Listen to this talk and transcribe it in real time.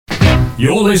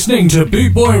You're listening to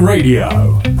Boot Boy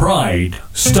Radio. Pride,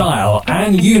 style,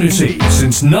 and unity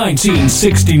since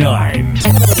 1969.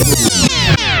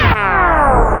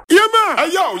 Yeah, man.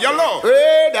 Hey, yo, yellow.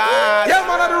 Hey, Dad. Yeah,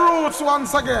 man, of the roots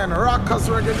once again. Rockers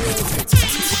reggae music.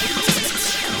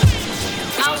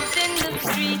 Out in the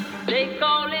street, they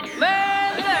call it murder.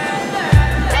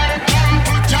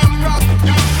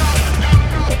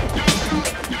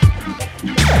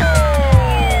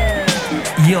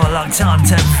 You're locked on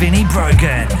to Vinnie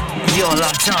Brogan. You're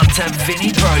locked on to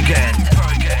Vinnie Brogan.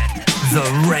 The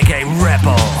Reggae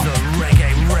Rebel. The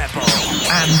Reggae Rebel.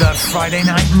 And the Friday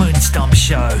Night Moonstomp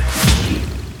Show.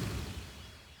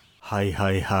 Hey,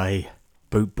 hey, hey,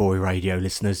 Boot Boy Radio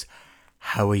listeners.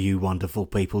 How are you wonderful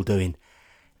people doing?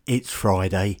 It's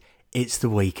Friday, it's the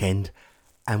weekend,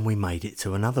 and we made it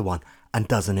to another one. And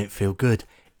doesn't it feel good?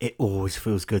 It always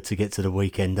feels good to get to the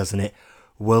weekend, doesn't it?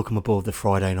 Welcome aboard the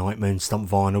Friday Night Moonstomp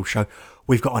Vinyl Show.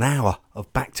 We've got an hour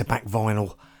of back-to-back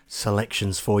vinyl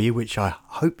selections for you, which I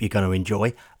hope you're going to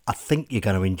enjoy. I think you're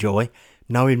going to enjoy.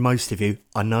 Knowing most of you,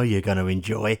 I know you're going to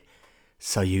enjoy.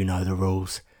 So you know the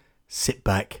rules. Sit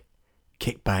back,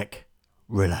 kick back,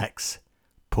 relax,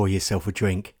 pour yourself a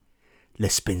drink.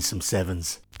 Let's spin some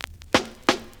sevens.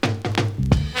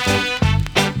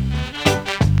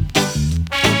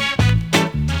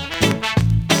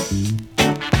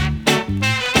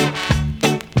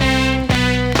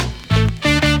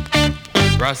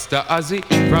 Rasta Ozzy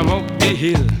from up the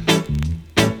hill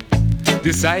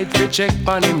decide to check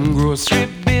on him grocery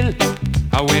bill.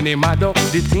 And when him add up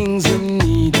the things him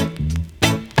need,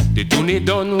 the tune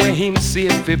done when him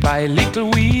save fi buy little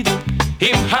weed.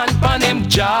 Him hand pan him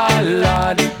jaw,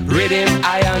 Lord, read him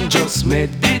eye and just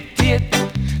meditate.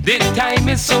 The time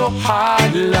is so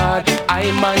hard, Lord,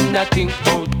 I man nothing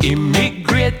about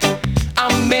immigrate.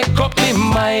 I make up my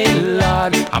mind,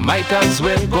 Lord, I might as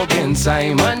well go against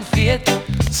Simon Fate.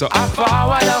 So I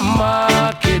forward the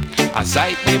market, I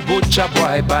sight the butcher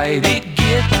boy by the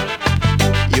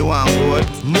gate. You want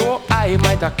what? No, I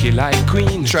might a kill like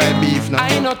queen. Try beef now.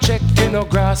 I no check for no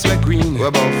grass where green. What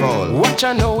about fowl? Watch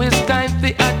I know it's time for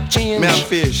a change. Me and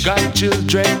fish. Got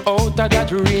children out of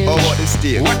that range. Oh, what the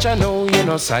steak? Watch I know you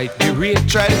no sight the rate.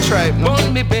 Try the tribe now.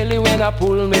 Burn me belly when I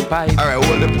pull me pipe. Alright,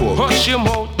 hold the pork. Hush your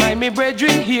mouth by me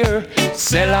brethren here.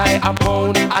 Sell I a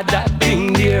pound of that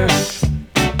thing there.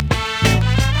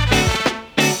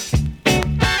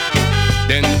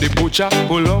 Then the butcher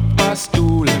pull up a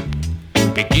stool,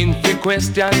 begin to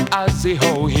question as he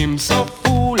how him so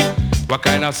fool. What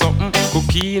kind of something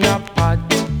cookie in a pot?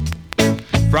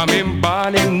 From him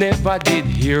born him never did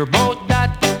hear about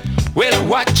that. Well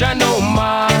watch I know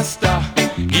master,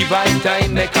 give I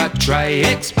time make I try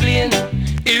explain.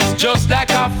 It's just like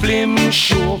a film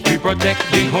show, we protect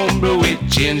the humble, we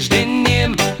change the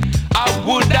name. I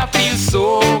would have feel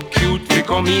so cute, we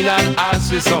come in and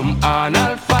ask with some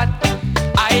anal fat.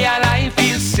 I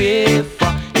feel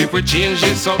safer if we change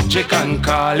the subject and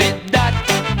call it that.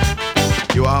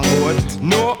 You want what?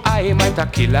 No, I might a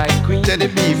kill like queen. Tell the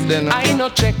beef then. I no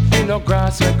check for no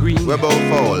grass or green. What about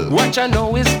fowl? Watch I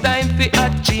know it's time for a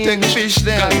change. Take fish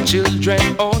then. Got children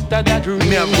out of that range.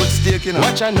 Me have good steak you know.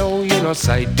 Watch I know you no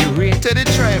sight the rate. Tell the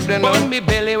tribe then. Burn me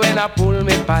belly when I pull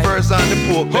me pipe. First on the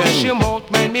pork then. Hush your mouth,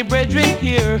 mind me brethren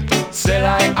here. Sell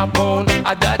I a pound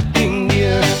of that thing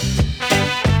there.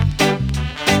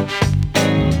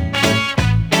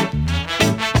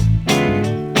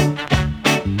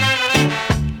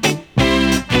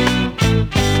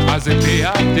 As they pay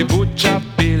out the butcher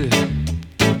bill,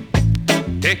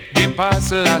 take the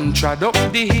parcel and trod up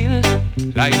the hill.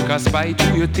 Like a spy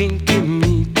to you think you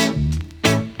meet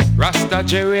Rasta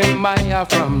Jeremiah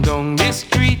from down the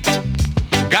street.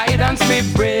 Guidance me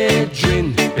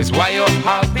brethren is why you're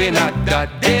having a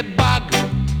that day bag.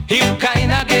 Him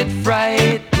kinda get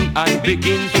frightened and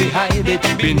begin to hide it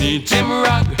beneath him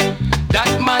rag.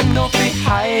 That man no fi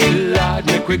hide, lad.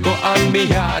 Make we go on me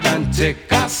yard and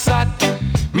take a sat.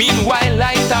 Meanwhile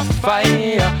light a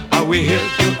fire, I will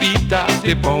help you beat off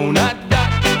the pound of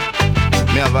that.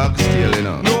 Me have a steel, you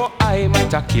know. No, I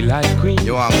might a kill like queen.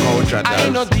 You want couch at I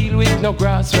no deal with no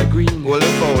grass or green. Hold the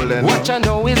fowl then. Watch I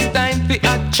know it's time for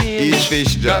a change. Eat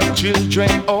fish, got Jack. children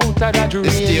out of that range.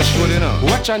 The steak good, you know.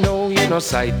 Watch I know you no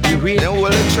sight the rate. Then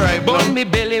hold the tribe Burn now. me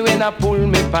belly when I pull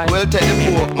me pipe. Well, take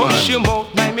the pork, Hush man. your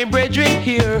mouth by me brethren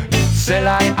here. Sell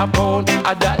I a pound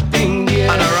of that thing there.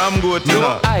 And a ram goat, you No,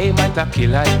 know. I might a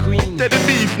kill like queen. Take the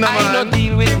beef now, I no man.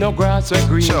 deal with no grass or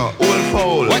green. Sure, hold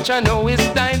fowl. Watch I know it's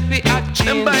time for a change.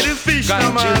 Them buy the fish got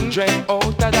now, man. children out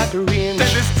of that range.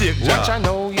 Take the steak, Watch Jack. I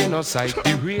know you no sight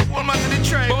the rate. Hold man to the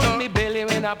tribe Burn now. me belly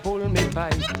when I pull me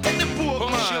pipe. Take the pork,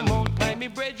 Hush your man. mouth by me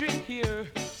brethren here.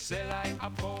 Sell I a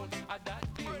pound of that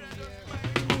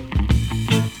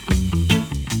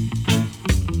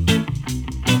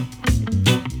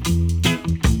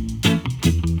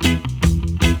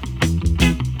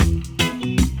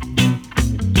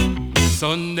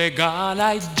Sunday gone,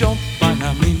 I jump on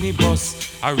a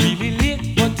minibus. I really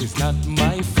late, but it's not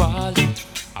my fault.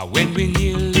 When we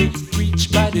nearly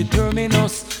reach by the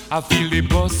terminus, I feel the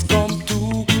bus come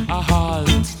to a halt.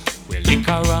 Well,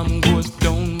 liquor ram goes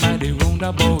down by the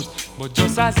roundabout, but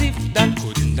just as if that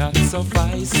could not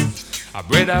suffice, a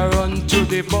brother run to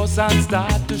the bus and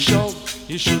start to shout,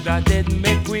 you should have dead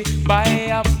make we buy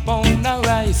a pound of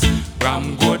rice.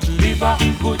 Ram good liver,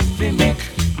 good fi make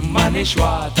manish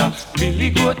water. Billy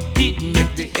good teeth,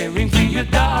 make the earring for your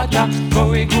daughter.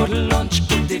 Curry good lunch,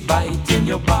 put the bite in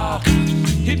your back.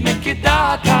 It make your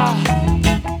daughter,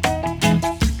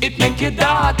 it make your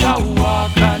daughter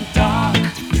walk and talk.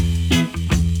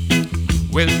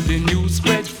 Well, the news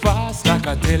spread fast like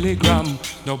a telegram.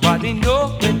 Nobody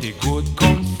know where the good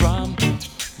come from.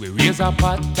 We raise a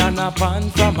pot and a pan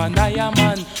from an iron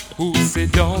man who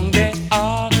sit down there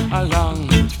all along.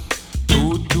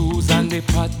 2 twos and the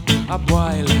pot a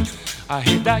boil. I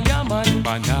hit a yaman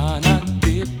banana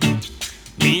dip.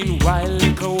 Meanwhile,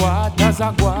 little waters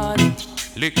a gone.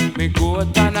 Lick me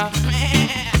goat and a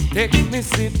take me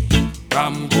sip.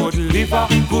 Ram good liver,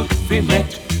 good fi make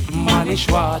manish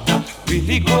water.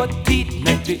 Really good teeth,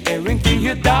 make the earring for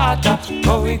your daughter.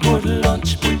 Curry good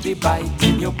lunch, put the bite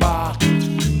in your back.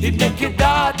 It make your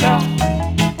daughter,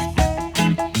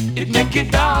 it make your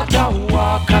daughter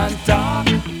walk and talk.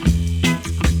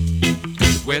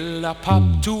 Well, I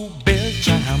pop 2 belch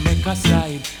and I make a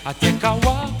slide. I take a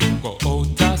walk, go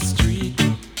out the street.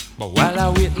 But while I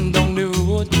waiting down the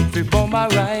road for bum a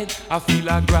ride, I feel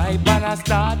a gripe and I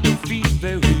start to feel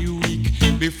very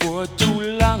weak. Before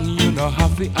too long, you know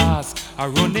have to ask. I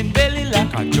run in belly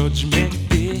like a judgment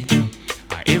day.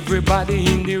 Everybody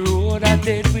in the road I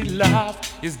dead will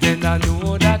laugh. Is then I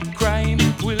know that crime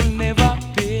will never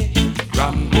pay.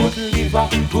 Ram good liver,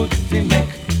 good fi make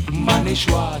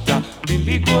manish water.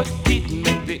 Billy good teeth,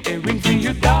 make the earring for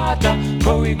your daughter.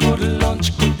 Curry good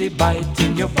lunch, put the bite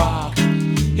in your back.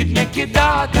 It make your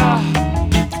daughter,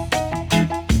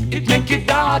 it make your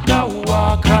daughter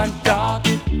walk and talk.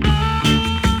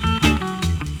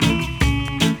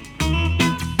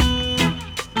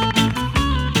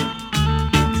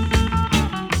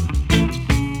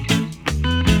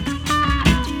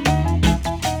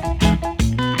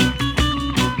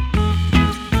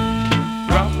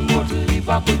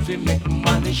 Good fi make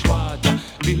manish water.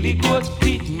 Billy good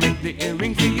teeth, make the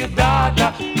earring for your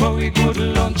daughter. Curry good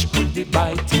lunch, put the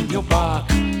bite in your back.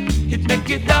 It make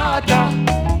your daughter,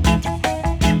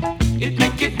 it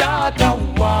make your daughter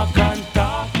walk and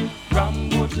talk. Ram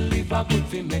good liver, good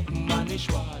fi make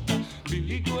manish water.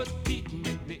 Billy good teeth,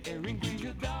 make the earring for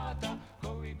your daughter.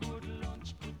 Curry good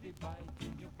lunch, put the bite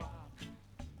in your back.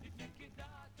 It make your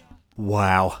daughter.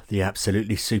 Wow, the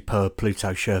absolutely superb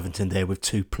Pluto Shervington there with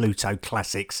 2 Pluto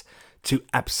classics. 2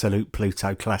 absolute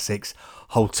Pluto classics.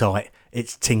 Hold tight,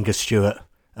 it's Tinga Stewart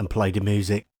and Play the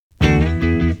Music.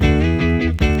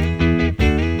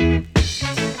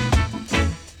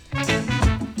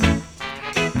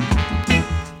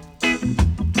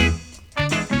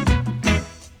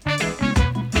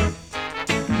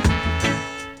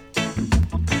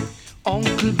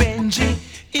 Uncle Benji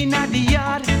inna the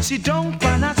yard, sit down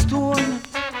on a stone.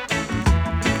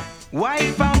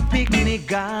 Wife and picnic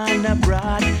gone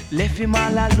abroad, left him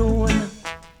all alone.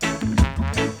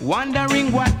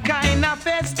 Wondering what kind of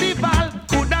festival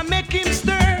coulda make him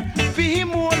stir for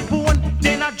him old bone.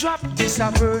 Then I drop this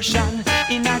aversion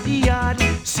inna the yard,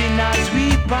 sinners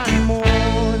weep and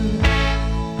moan.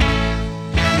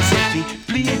 He said,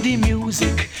 play the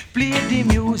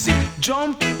music,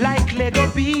 jump like Lego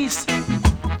beast.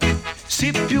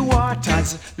 Sip your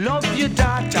waters, love your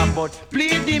daughter, but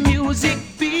play the music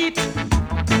beat.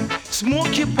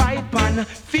 Smoke your pipe and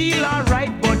feel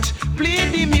alright, but play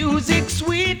the music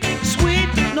sweet, sweet.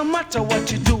 No matter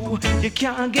what you do, you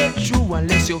can't get through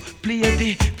unless you play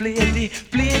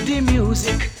the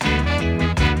music.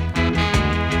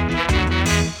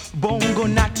 Bongo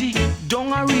natty,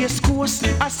 down a race course,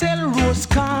 I sell rose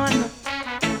can.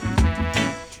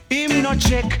 Him no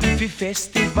check fi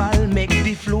festival, make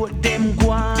the float them go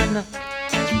on.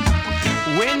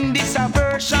 When this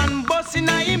aversion bust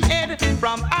inna him head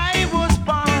from I was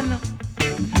born,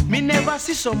 me never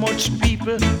see so much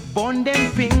people burn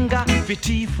them finger fi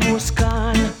thief rose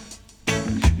can.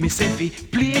 Me say fi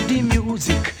play the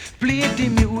music,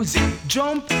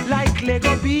 jump like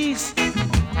Lego beast.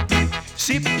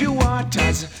 Sip your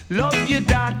waters, love your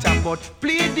daughter, but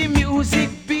play the music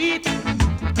beat.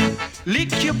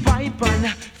 Lick your pipe and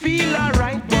feel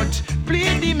alright, but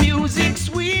play the music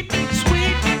sweet,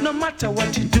 sweet. No matter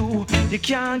what you do, you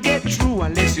can't get through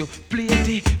unless you play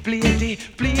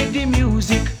the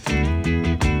music.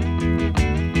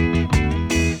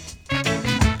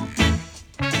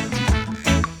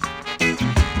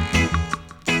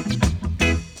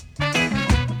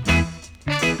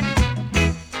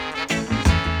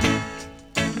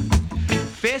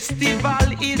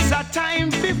 Festival is a time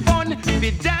for fun,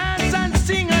 we dance and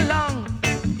sing along.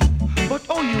 But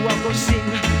oh, you are go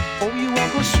sing, oh, you are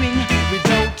go swing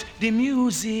without the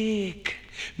music.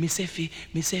 Me say fi,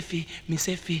 me say fi, me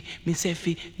say fi, me say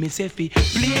fi, me say fi.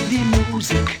 Play the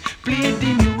music, play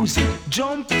the music.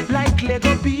 Jump like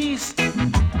Lego beast.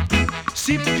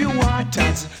 Sip your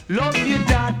waters, love your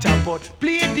daughter, but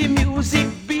play the music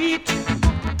beat.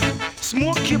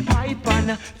 Smoke your pipe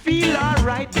and feel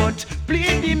alright, but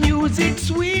play the music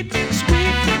sweet,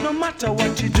 sweet. No matter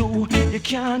what you do, you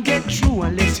can't get through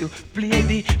unless you play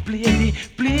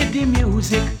the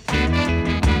music.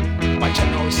 Watch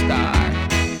out now, star.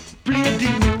 Play the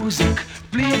music,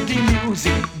 play the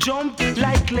music. Jump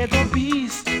like Lego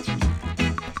beast.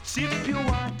 Sip your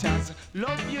waters,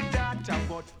 love your daughter,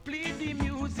 but play the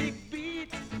music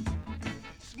beat.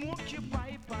 Smoke your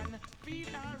pipe and feel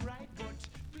alright, but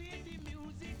play the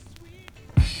music sweet.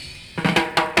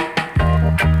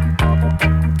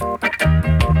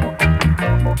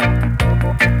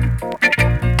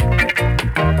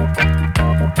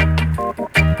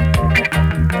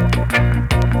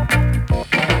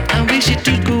 I wish it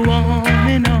could go on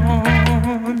and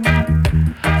on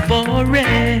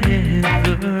forever.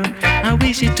 I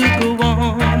wish it could go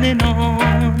on and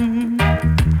on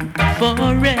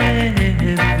forever.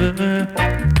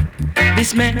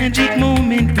 This magic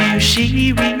moment will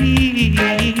she win.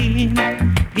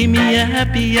 Give me a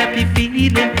happy, happy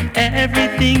feeling.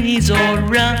 Everything is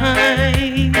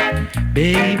alright,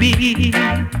 baby.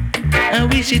 I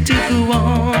wish it to go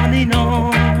on and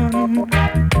on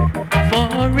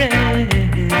forever.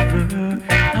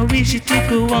 I wish it to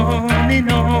go on and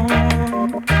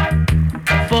on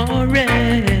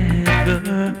forever.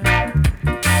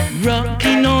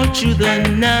 Rocking all through the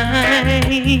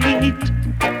night.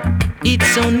 It's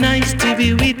so nice to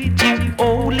be with you,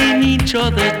 holding each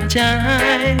other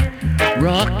tight.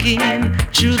 Rocking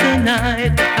through the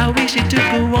night. I wish it to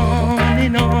go on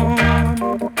and on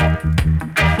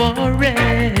forever.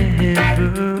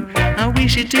 I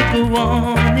wish it to go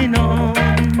on and on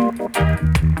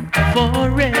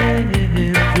forever.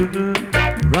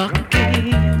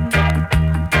 Rocking,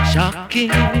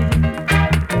 shocking,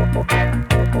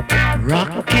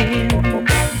 rocking,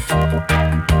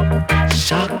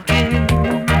 shocking.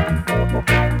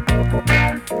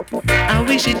 I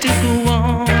wish it to go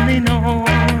on and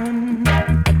on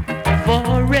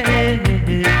forever.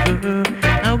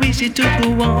 I wish it to go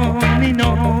on and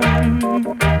on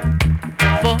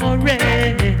forever.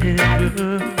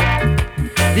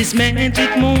 This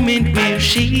magic moment will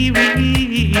she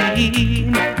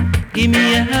win. Give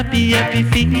me a happy, happy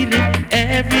feeling.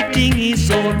 Everything is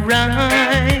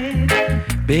alright,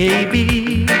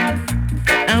 baby.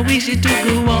 I wish it to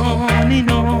go on and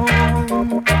on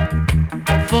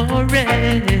forever.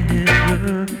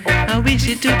 I wish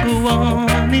it to go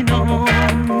on and on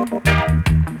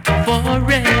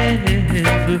forever.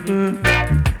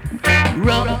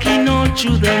 Rocking all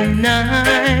through the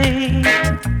night.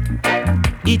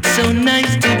 It's so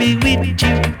nice to be with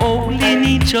you, holding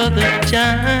each other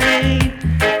tight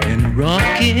and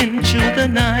rocking through the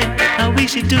night. I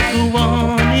wish it to go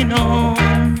on and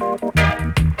on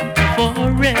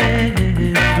forever.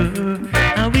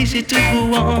 I wish it to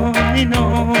go on and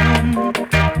on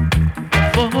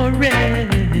forever.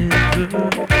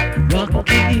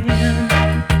 Rocking,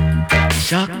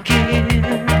 shocking,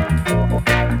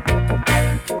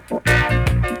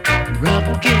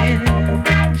 rocking,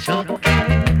 shocking,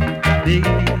 baby.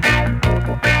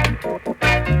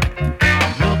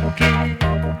 Rocking.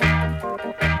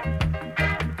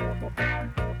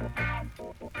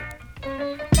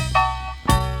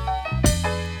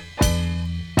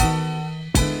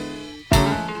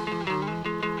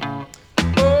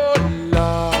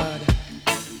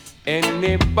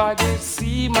 Anybody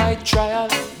see my trial,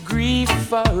 grief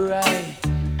for right?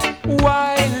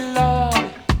 Why,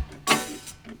 Lord?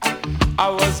 I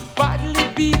was badly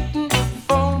beaten,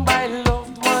 found by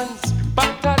loved ones,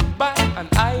 battered by an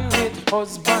irate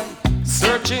husband,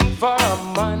 searching for a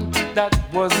man that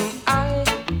wasn't I.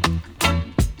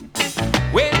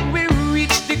 When we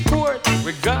reached the court,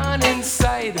 we're gone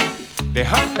inside. The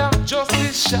hand of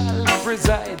justice shall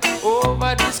preside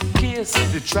over this case.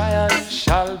 The trial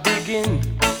shall begin.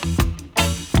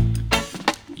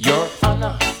 Your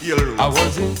Honor, I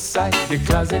was inside the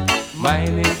closet,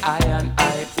 minding I and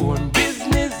I own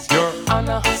business. Your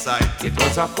Honor, it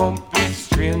was a complete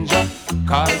stranger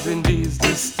causing these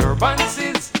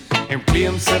disturbances. And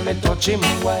claims that me touch him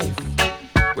wife,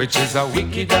 which is a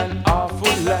wicked and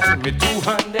awful lie. Me two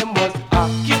hand them was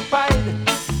occupied.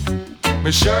 My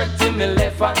shirt in my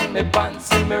left and my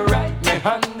pants in my right. My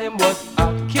hand them was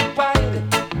occupied.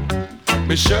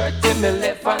 Me shirt in me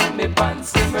left and me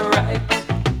pants in me right.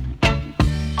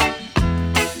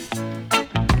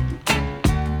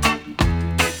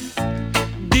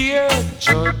 Dear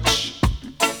judge,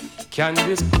 can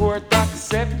this court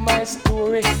accept my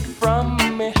story from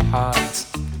me heart?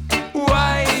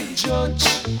 Why,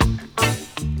 judge?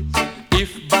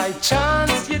 If by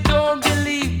chance you don't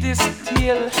believe this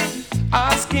tale,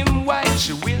 ask him why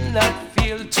she will not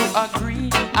fail to agree.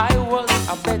 I was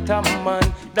a better man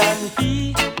than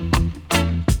he.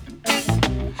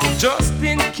 Just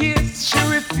in case she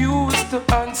refused to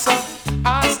answer,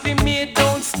 ask the maid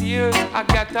downstairs,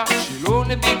 Agatha, she'll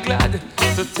only be glad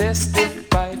to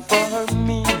testify for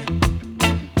me.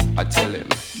 I tell him,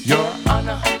 Your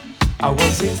Honor, I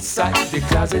was inside the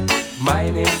closet,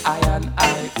 minding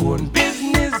I own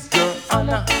business, Your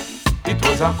Honor. It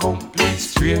was a complete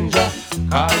stranger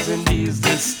causing these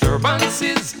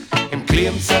disturbances. Him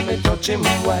claims that me touch him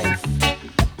wife,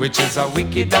 which is a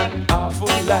wicked and awful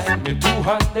lie. Me two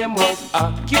hand them was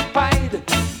occupied.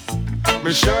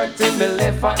 Me shirt in me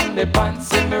left and me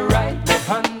pants in me right. Me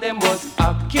hand them was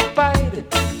occupied.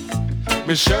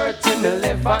 Me shirt in me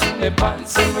left and me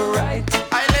pants in me right.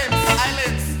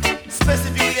 Islands.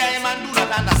 Specifically, I am and do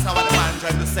not understand what the man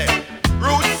trying to say.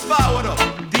 Roots forward up.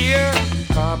 Dear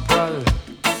Corporal,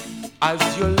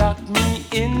 as you lock me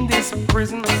in this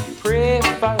prison, pray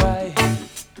for I.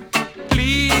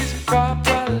 Please,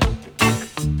 Corporal,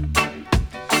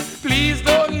 please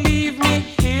don't leave me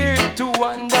here to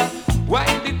wonder why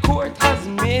the court has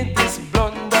made this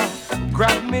blunder.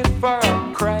 Grab me for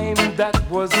a crime that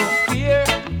wasn't fair.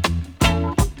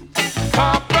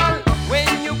 Corporal,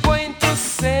 when you going to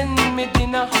send me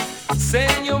dinner,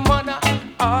 send your mother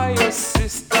or your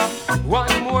sister.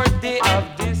 One more day of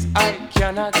this I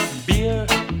cannot bear.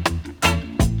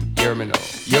 Hear me now,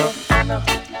 Your Honor,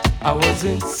 I was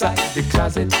inside the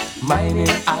closet, minding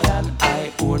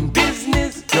I own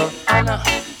business, Your Honor.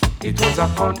 It was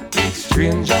a complete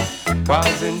stranger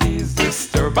causing these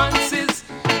disturbances.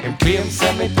 Him claims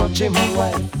that me touch him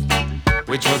wife,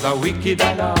 which was a wicked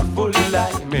and awful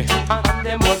lie. Me hand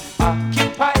them was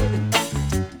occupied.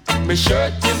 Me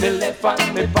shirt in me left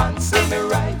and me pants in me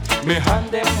right. Me hand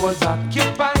them was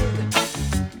occupied.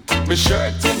 Me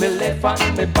shirt in me left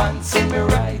and me pants in me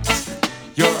right.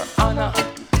 Your Honor,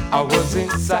 I was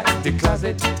inside the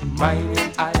closet,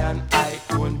 minding I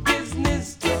own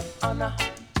business, Your Honor.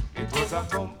 It was a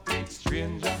complete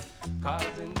stranger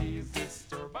causing these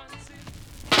disturbances.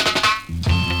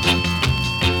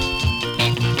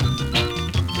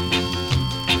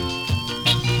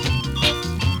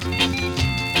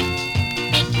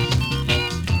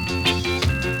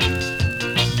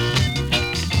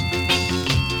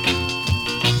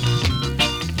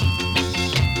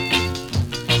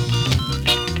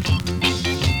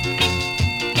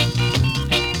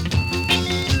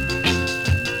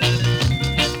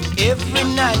 Every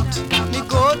night me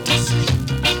go to sleep,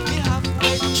 me have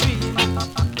wet dream.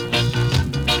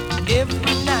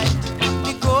 Every night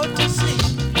me go to sleep,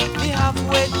 me have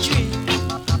wet dream.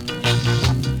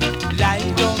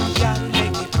 Lie down, girl,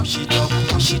 make me push it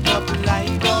up,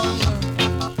 lie down.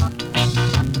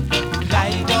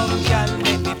 Lie down, girl,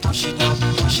 make me push it up,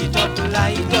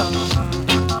 lie down.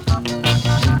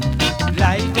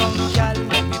 Lie down, girl,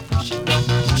 make me push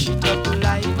it up,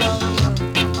 lie down.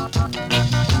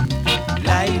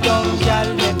 Lie down, girl,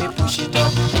 let me push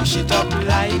it up,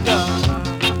 lie down.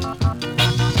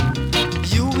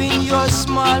 You in your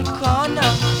small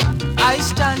corner, I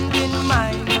stand in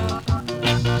mine.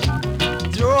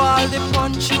 Throw all the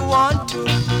punch you want to,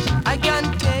 I can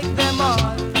take them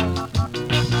all.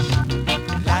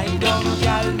 Lie down,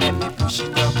 girl, let me push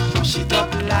it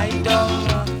up, lie down.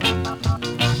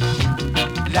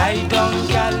 Lie down,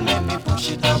 girl, let me push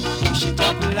it up,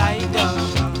 lie down.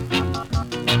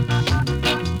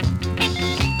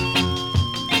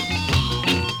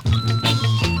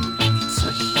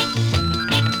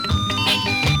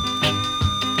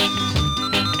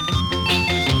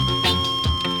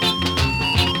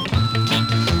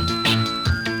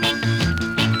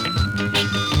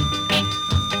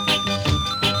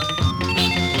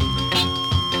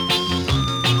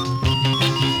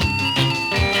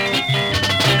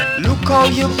 How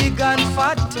you big and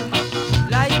fat,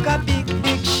 like a big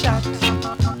shot.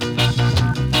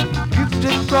 Give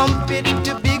the trumpet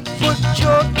to Bigfoot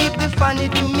Joe, give the funny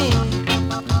to me.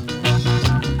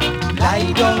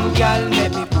 Lie down, girl,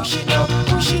 let me push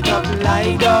it up,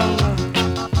 lie down.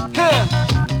 Huh.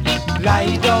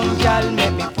 Lie down, girl,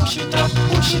 let me push it up,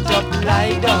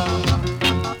 lie down.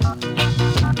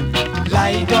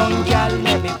 Lie down, girl,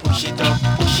 let me push it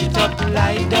up,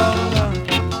 lie down.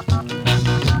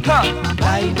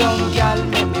 Lie down, girl,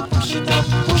 let me push it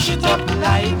it up,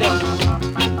 lie down.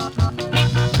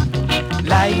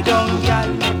 Lie down, girl,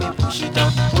 let me push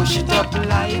it up,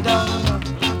 lie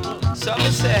down. So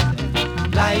me say,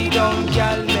 lie down,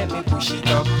 girl, let me push it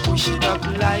up,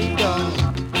 lie down.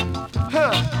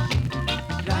 Huh.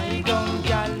 Lie down,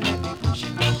 girl, let me push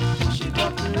it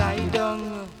up, lie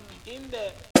down. In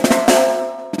there.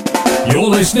 You're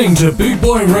listening to Boot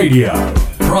Boy Radio.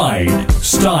 Pride,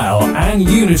 style, and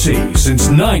unity since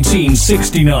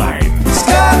 1969.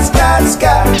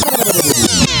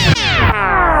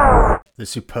 The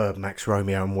superb Max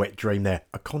Romeo and Wet Dream there.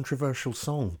 A controversial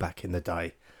song back in the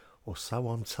day. Or so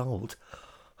I'm told.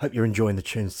 Hope you're enjoying the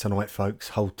tunes tonight, folks.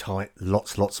 Hold tight.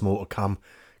 Lots more to come.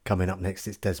 Coming up next,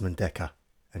 it's Desmond Dekker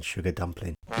and Sugar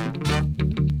Dumpling.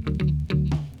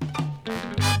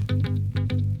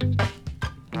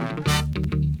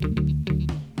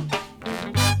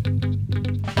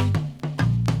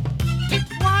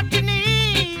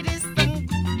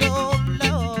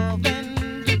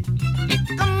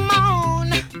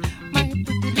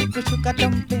 Sugar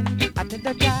dumpling, I tell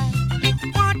the guy,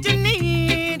 what you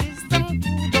need is some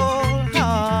good old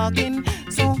hugging.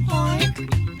 So hoik,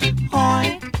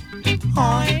 hoik,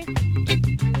 hoik.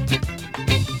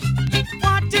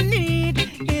 What you need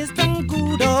is some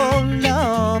good old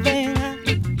loving.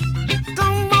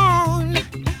 Come on,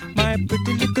 my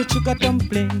pretty little sugar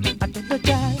dumpling, I tell the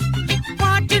guy,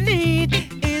 what you need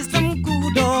is some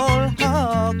good old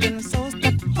hugging. So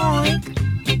stop hoik,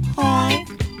 hoik,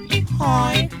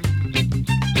 hoik.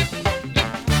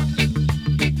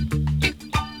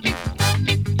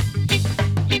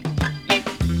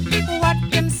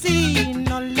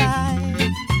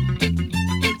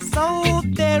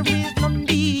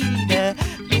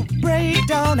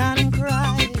 And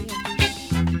cry.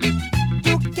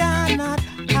 You cannot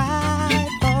hide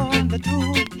from the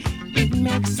truth. It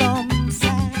makes some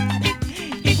sad.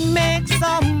 It makes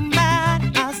some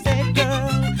mad. I said,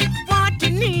 girl, what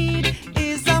you need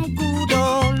is some good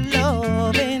old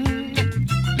loving.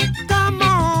 Come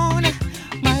on,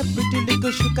 my pretty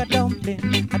little sugar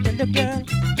dumpling. I tell the girl,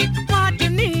 what you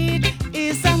need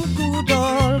is some good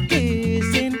old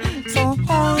kissing. So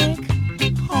hoik,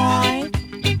 hoik,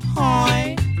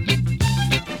 hoik.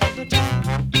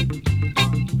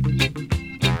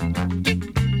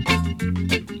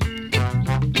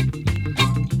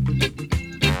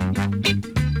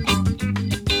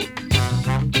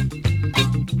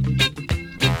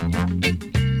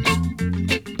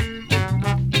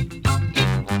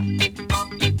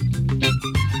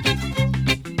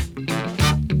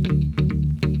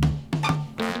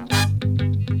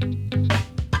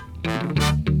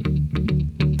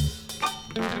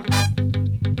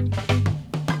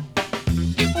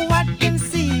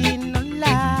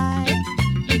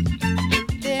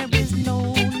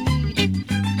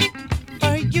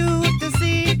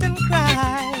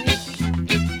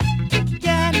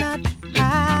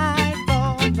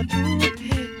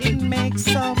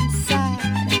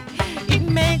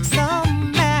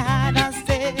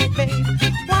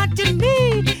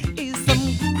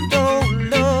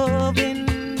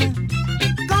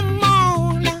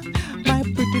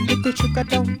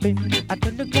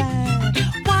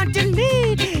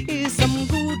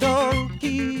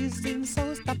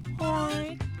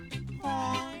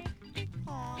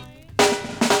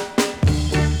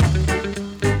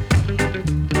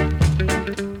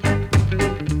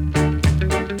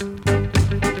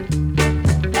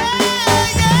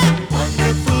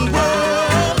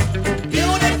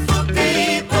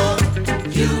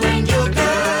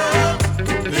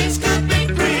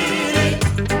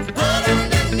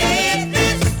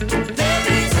 There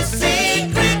is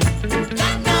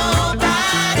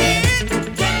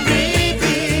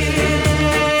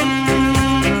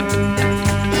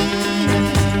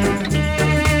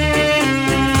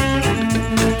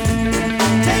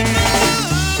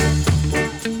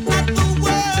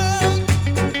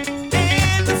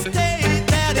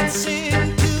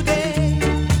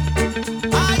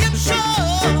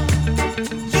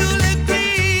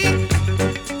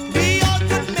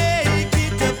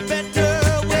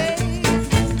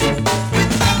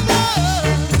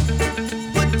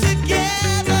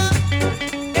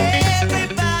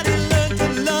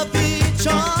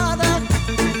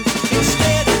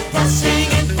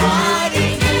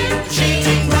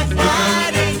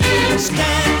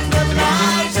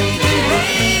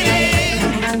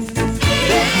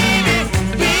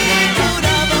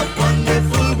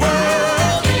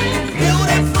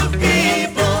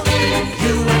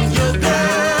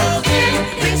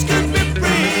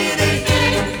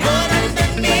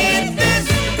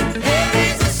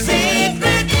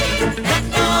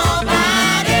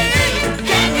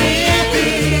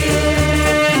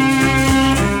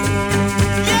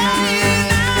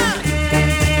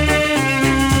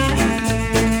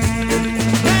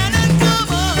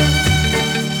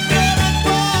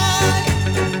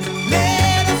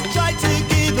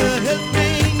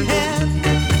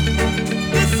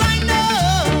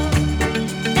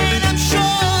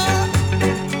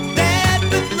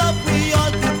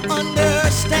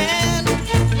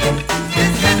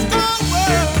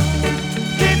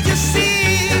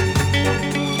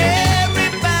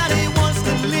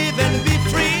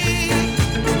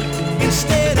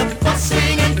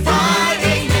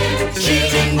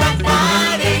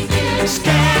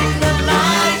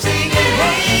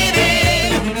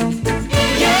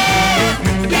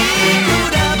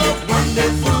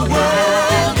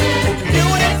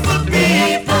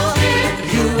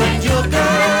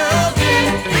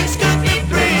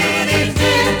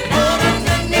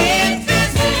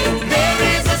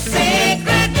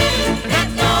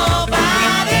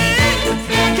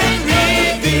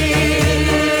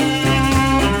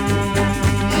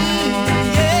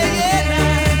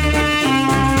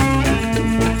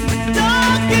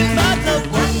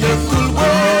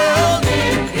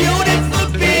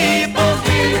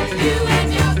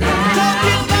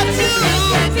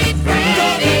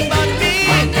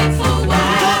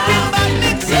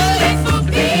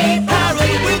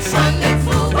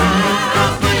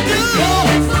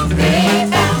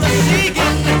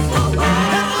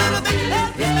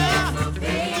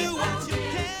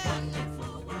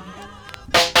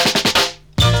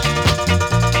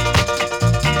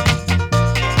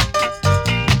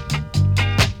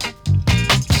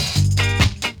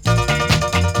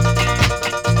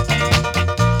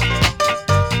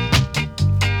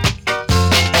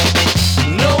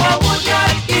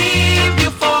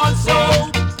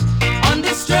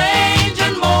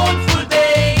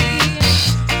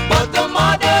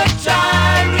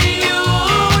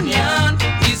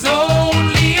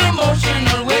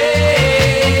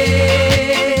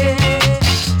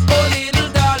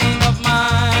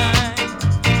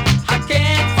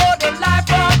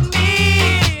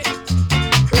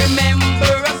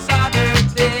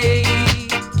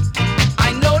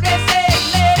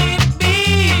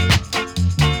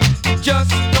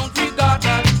just don't regard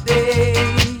that day.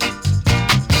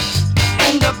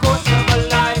 In the course of a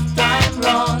lifetime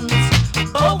runs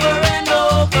over and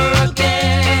over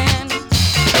again.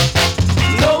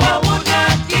 No, I would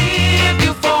not give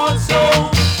you false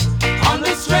hope on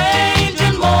this strange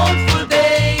and mournful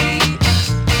day,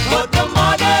 but the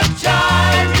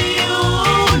mother-child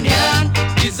reunion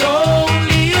is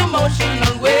only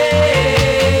emotional way.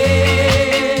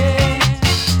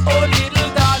 Oh, little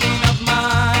darling of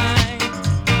mine,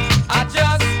 I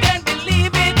just can't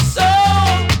believe it so.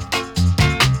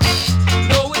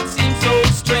 Though it seems so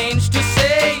strange to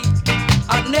say,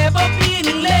 I've never been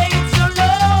laid so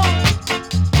low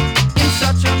in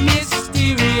such a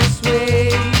mysterious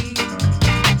way.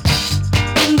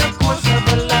 In the course of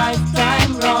a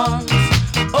lifetime runs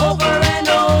over and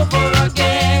over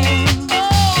again.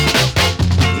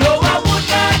 No, I would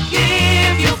not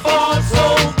give you false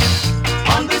hope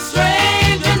on this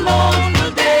strange and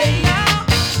mournful day,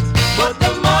 but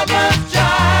the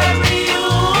mother-child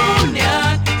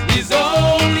reunion is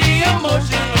only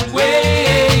emotional way.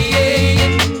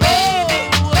 Oh,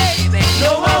 baby,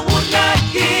 no, I would not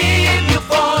give you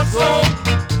false hope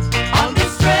on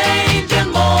this strange and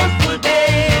mournful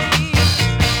day,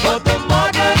 but the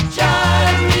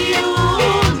mother-child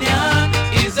reunion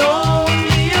is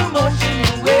only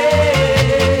emotional way.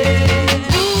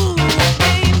 Ooh,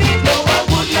 baby, no, I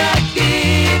would not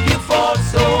give you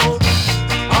false hope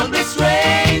on this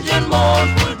strange and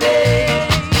mournful day,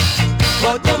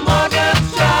 but the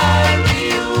mother-child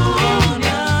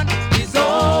reunion is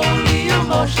only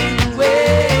emotional way.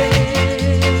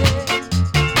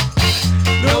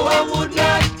 No, I would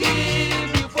not give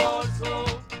you false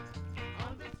hope.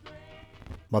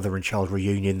 Mother and Child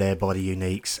Reunion there by the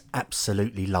Uniques.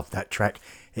 Absolutely love that track.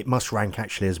 It must rank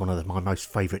actually as one of my most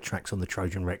favourite tracks on the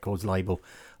Trojan Records label.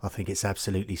 I think it's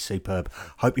absolutely superb.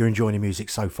 Hope you're enjoying the music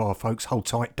so far, folks. Hold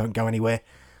tight, don't go anywhere.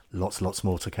 Lots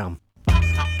more to come. I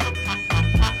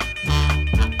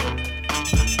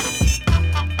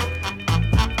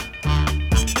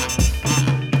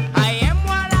am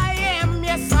what I am,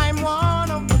 yes, I'm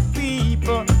one of the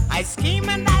people. I scheme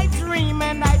and I dream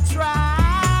and I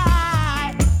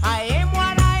try. I am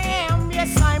what I am,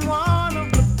 yes, I'm one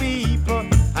of the people.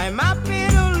 I'm happy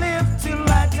to live till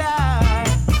I die.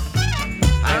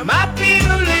 I'm happy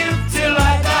to live till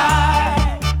I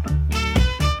die.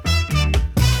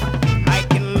 I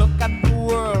can look at the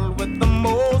world with the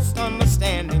most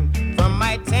understanding from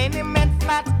my tenement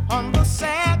flat on the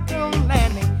second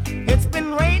landing. It's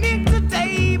been raining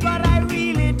today, but I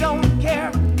really don't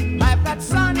care. I've got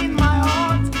sun in my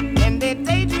heart and a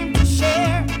daydream to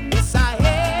share. Yes, I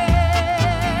am.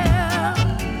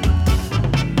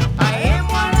 I am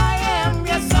what I am,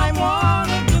 yes, I'm one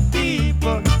of the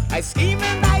people. I scheme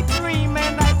and I dream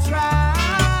and I try.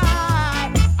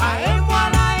 I am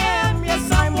what I am,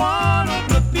 yes, I'm one of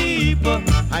the people.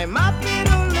 I'm happy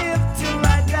to live till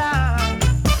I die.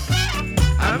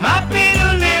 I'm happy to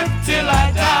live till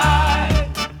I die.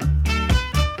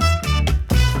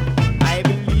 I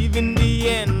believe in the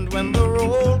end when the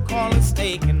roll call is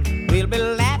taken, we'll be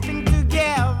laughing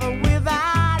together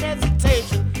without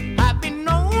hesitation. I've been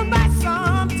known by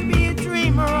some to be a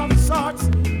dreamer of sorts,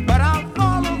 but I'll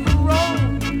follow the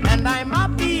road and I'm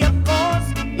happy, of course.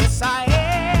 Yes, I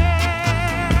am.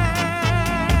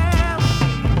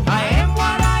 I am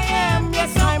what I am,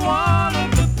 yes, I'm one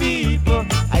of the people.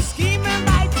 I scheme and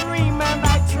I dream and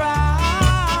I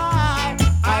try.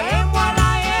 I am what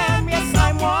I am, yes,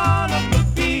 I'm one of the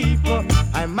people.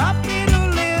 I'm happy to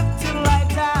live till I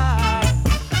die.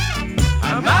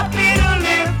 I'm happy to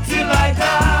live till I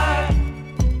die.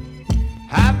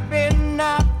 I've been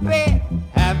happy,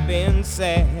 I've been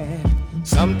sad.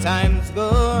 Sometimes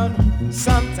good,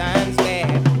 sometimes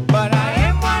bad. But I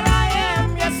am what I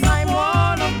am, yes, I'm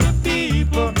one of the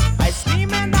people. I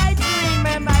scheme and I dream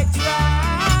and I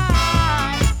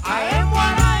try. I am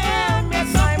what I am,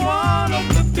 yes, I'm one of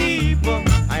the people.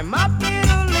 I'm happy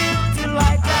to live till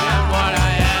I die. I am what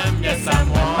I am, yes, I'm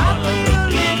one of the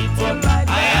people.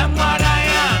 I am what I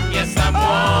am, yes, I'm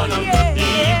one of the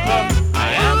people. I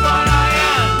am what I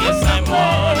am, yes, I'm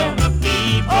one of the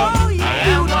people. I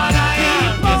am what I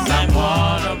am, yes, I'm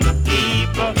one of the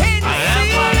people.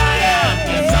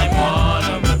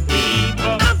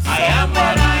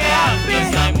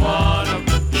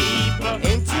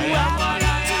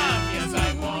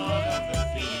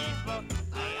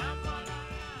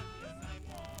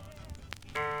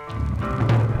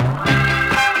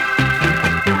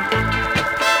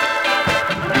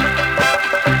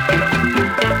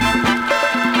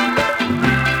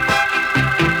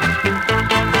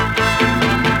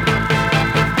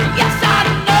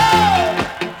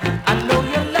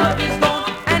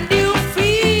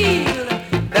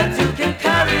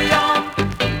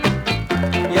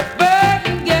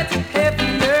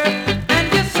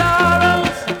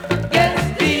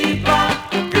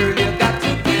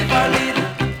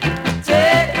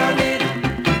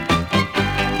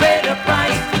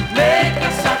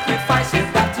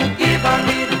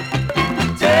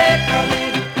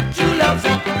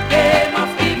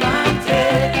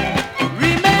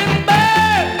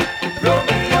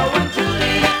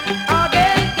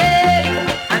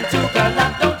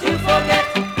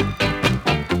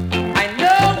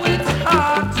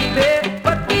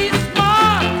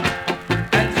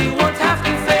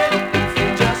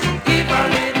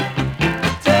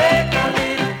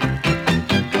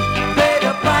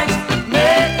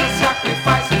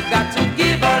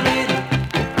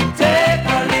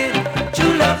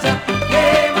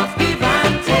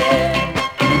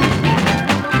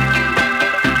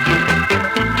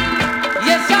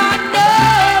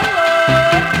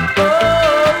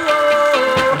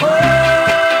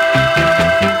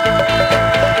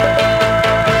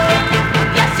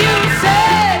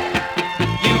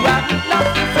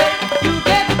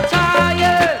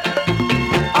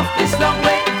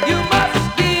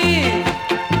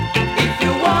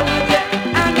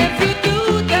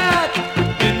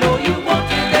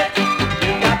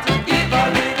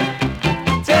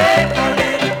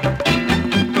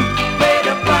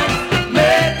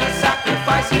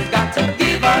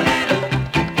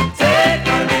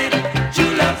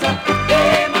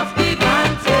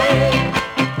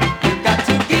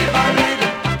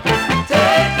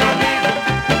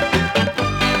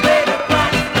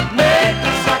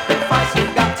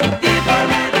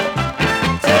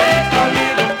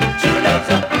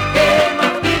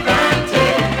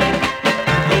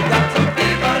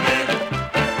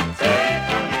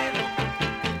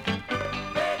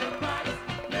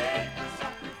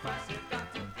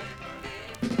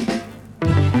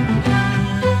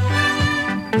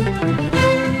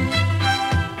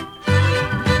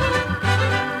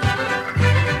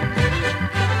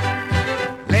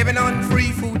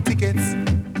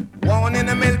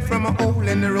 from a hole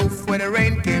in the roof where the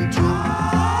rain came through.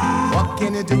 What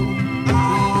can you do?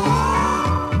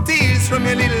 Tears from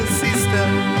your little sister,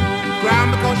 crying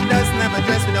because she doesn't have a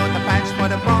dress without a patch for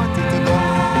the party to go.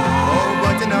 Oh,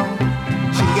 but you know,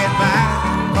 she get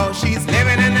by, cause she's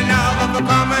living in the love of the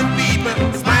common people.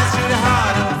 Smiles through the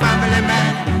heart of a family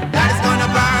man. Daddy's gonna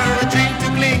buy her a dream to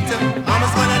cling to.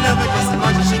 Mama's gonna love her just as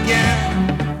much as she can,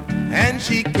 and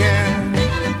she can.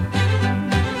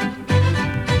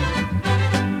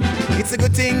 It's a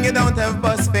good thing you don't have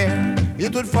bus fare.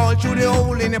 It would fall through the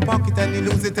hole in your pocket and you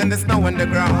lose it in the snow on the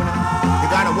ground. You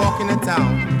gotta walk in the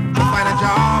town to find a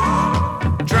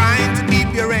job, trying to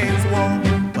keep your reins warm.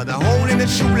 But the hole in the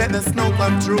shoe let the snow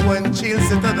come through and chills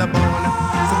it to the bone.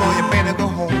 So boy, you better go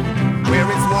home where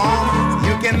it's warm, so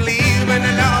you can live in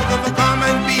the love of the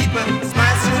common people.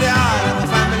 Smash through the heart of a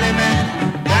family man.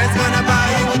 Daddy's gonna buy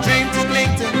you a dream to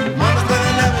cling to. Mama's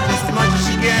gonna love it just as much as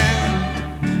she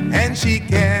can, and she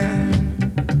can.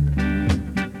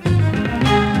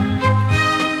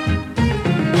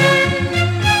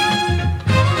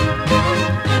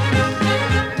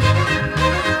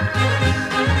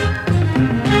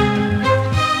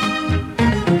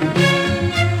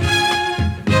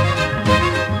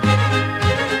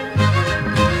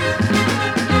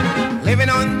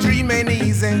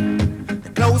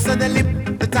 Closer the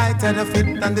lip, the tighter the fit,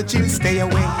 and the chill stay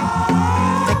away.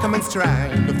 Take them in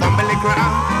stride, the family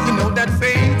ground. You know that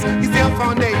faith is their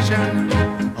foundation.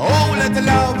 Oh, let the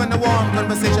love and the warm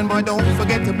conversation, boy, don't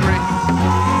forget to pray.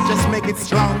 Just make it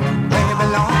strong where you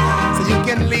belong, so you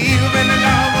can live in the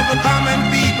love of the common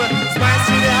people. Smash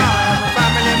through the heart of a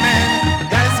family man.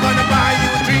 Dad's gonna buy you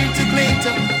a dream to cling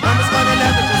to. Mama's gonna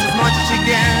love it just as much as she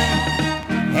can,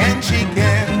 and she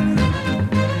can.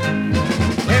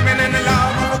 Living in the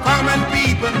love of a common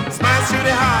people, smiles through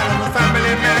the heart of a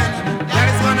family man.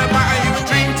 Daddy's gonna buy you a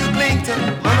dream to cling to.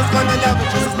 Mama's gonna love it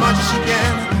just as much as she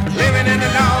can. Living in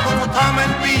the love of a common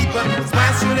people,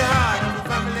 smiles through the heart of a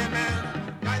family man.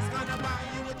 Daddy's gonna buy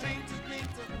you a dream to cling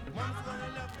to. Mama's gonna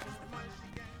love it just as much as she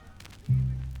can.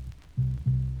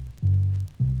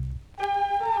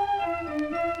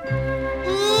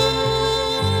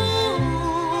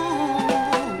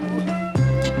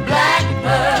 Black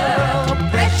pearl,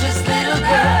 precious little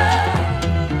girl,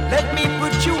 let me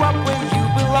put you up where you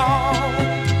belong.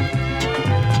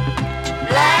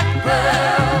 Black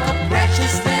pearl,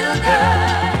 precious little girl,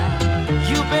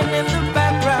 you've been in the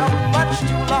background much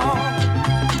too long.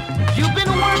 You've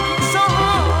been working so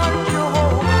hard your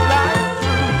whole life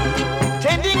through,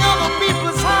 tending other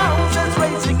people's houses,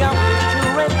 raising up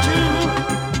children too.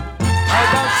 I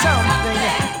got something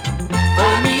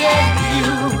for me and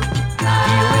you.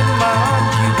 Here in my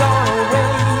arms you gone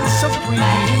away so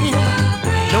free.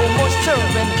 No more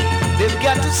serving, they've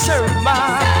got to serve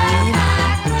my queen.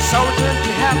 Soldier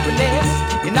to happiness,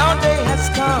 and our day has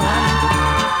come.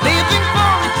 Living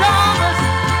for each other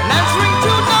and answering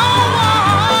to no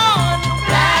one.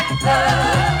 black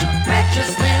pearl,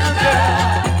 precious little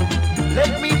girl,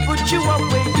 Let me put you up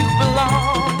where you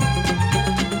belong.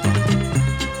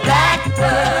 black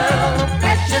pearl,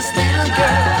 precious little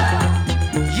girl,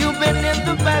 You've been in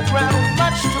the background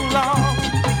much too long.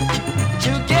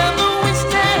 Together we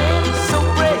stand so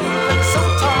brave and so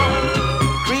tall,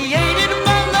 created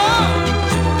by love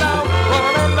to love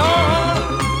one and all.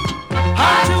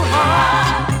 Heart to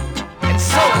heart,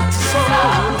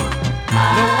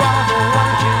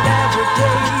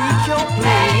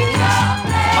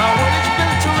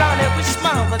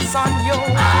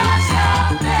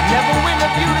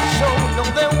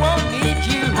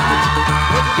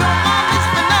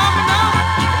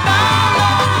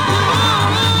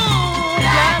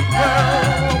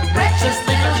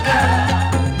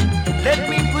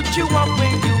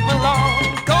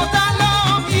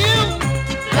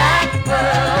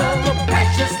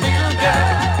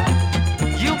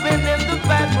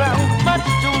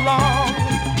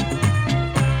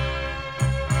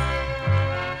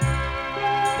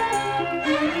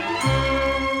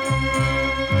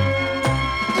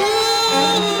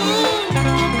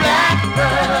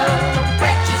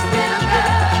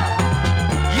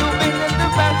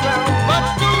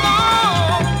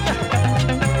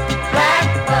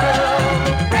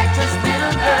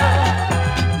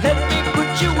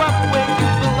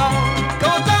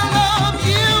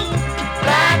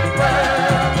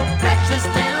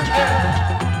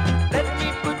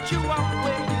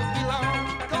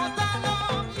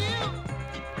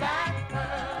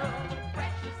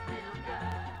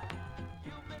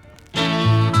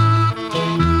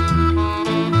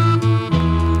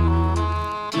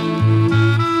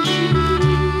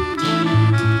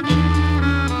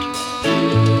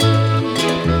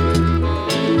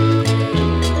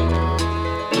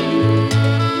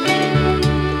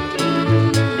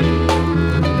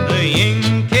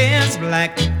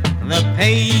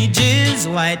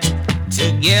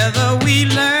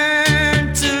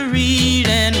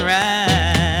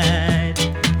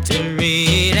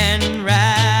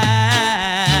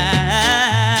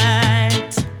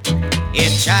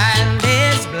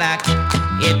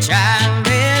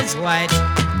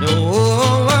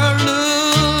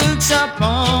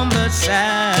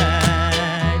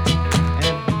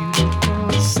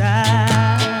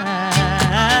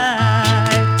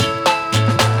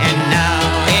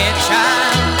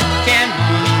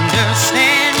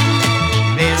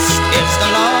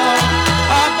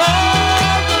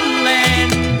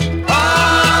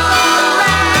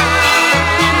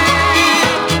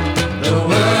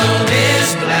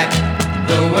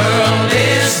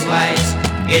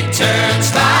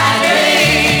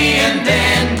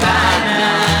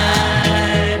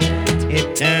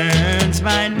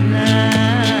 by night.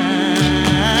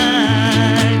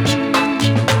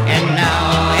 And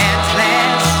now at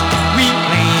last we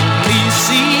plainly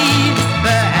see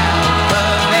the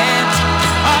alphabet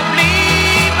of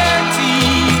liberty,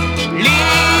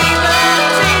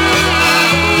 liberty.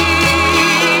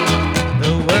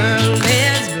 The world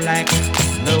is black,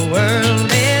 the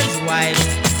world is white.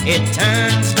 It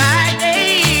turns by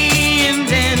day and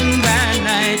then by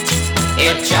night.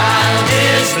 If child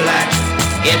is black,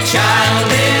 if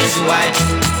child is white,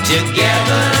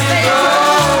 together they go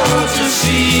to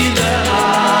see the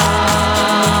light,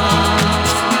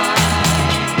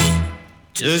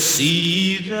 to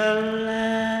see the light.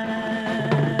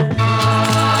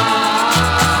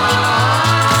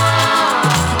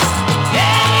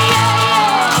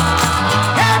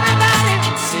 Everybody,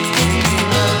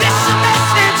 this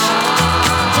message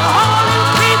to all you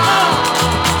people,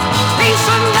 peace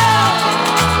and love.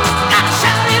 Gotta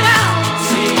shout it out.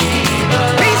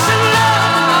 Peace and love.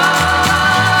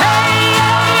 Hey,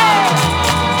 yeah, yeah.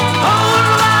 Whole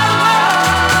wide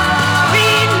world, we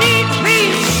need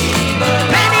peace.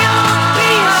 Plenty of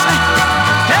peace.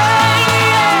 Hey,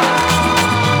 yeah.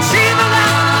 See the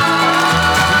light.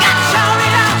 Gotta shout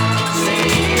it out.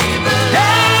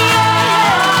 Hey, yeah,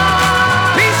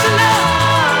 yeah. Peace and love.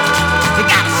 You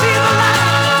gotta see the light.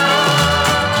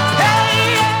 Hey,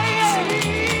 yeah,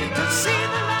 yeah. To see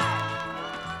the light.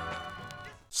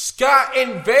 Ska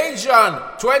Invasion,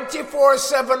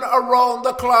 24/7 around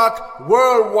the clock,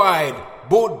 worldwide.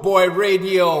 Boot Boy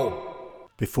Radio.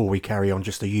 Before we carry on,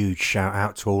 just a huge shout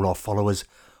out to all our followers,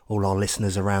 all our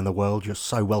listeners around the world. You're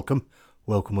so welcome.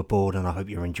 Welcome aboard, and I hope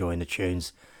you're enjoying the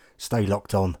tunes. Stay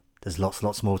locked on. There's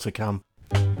lots more to come.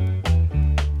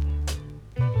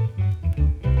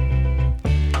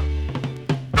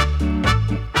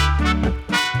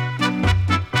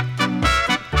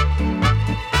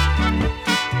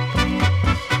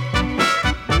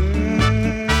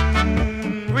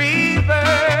 River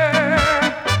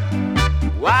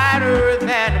wider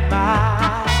than a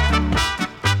mile.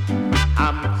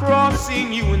 I'm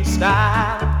crossing you in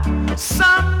style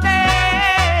someday.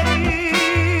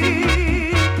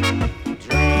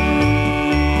 Dreammaker,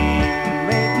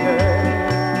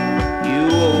 you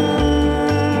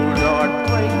old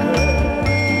heartbreaker,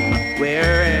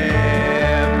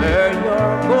 wherever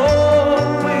you're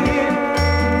going,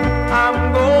 I'm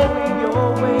going your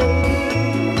way.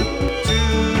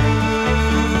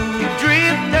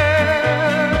 Drifters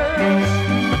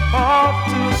off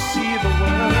to see the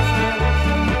world.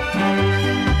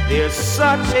 There's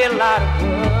such a lot of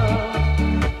world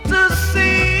to see.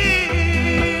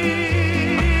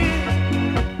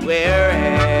 We're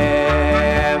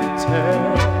after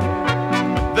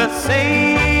the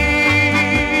same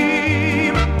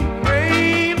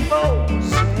rainbows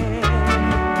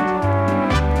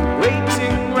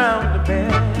waiting round the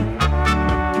bend.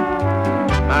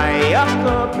 My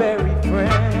huckleberry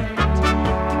friend,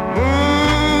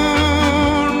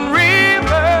 Moon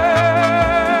River,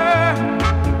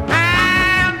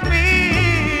 and me.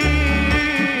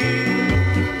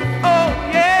 Oh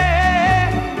yeah,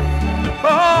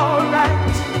 all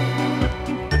right.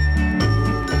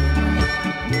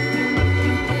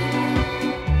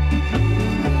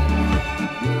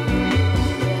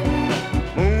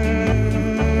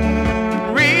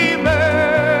 Moon River,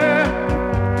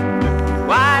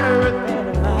 wider than a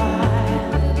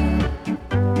mile.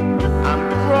 I'm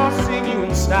crossing you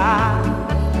in style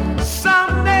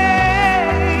someday.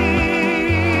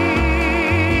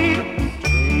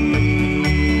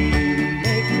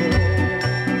 Dreammaker,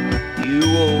 you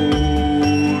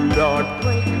old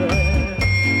heartbreaker,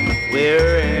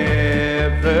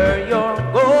 wherever you're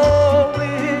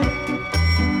going,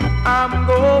 I'm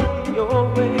going your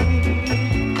way.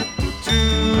 To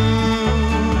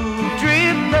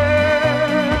drifters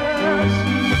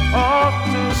off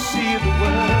to see the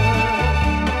world.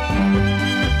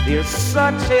 There's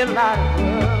such a lot of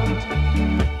world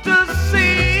to see.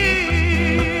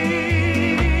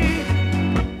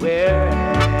 We're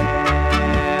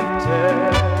after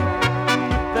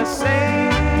the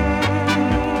same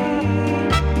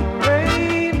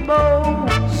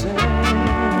rainbows and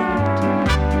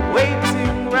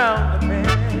waiting round the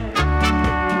bend.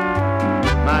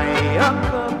 My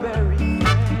huckleberry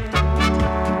friend,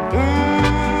 Moon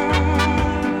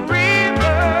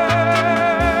River,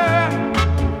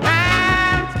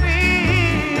 and me.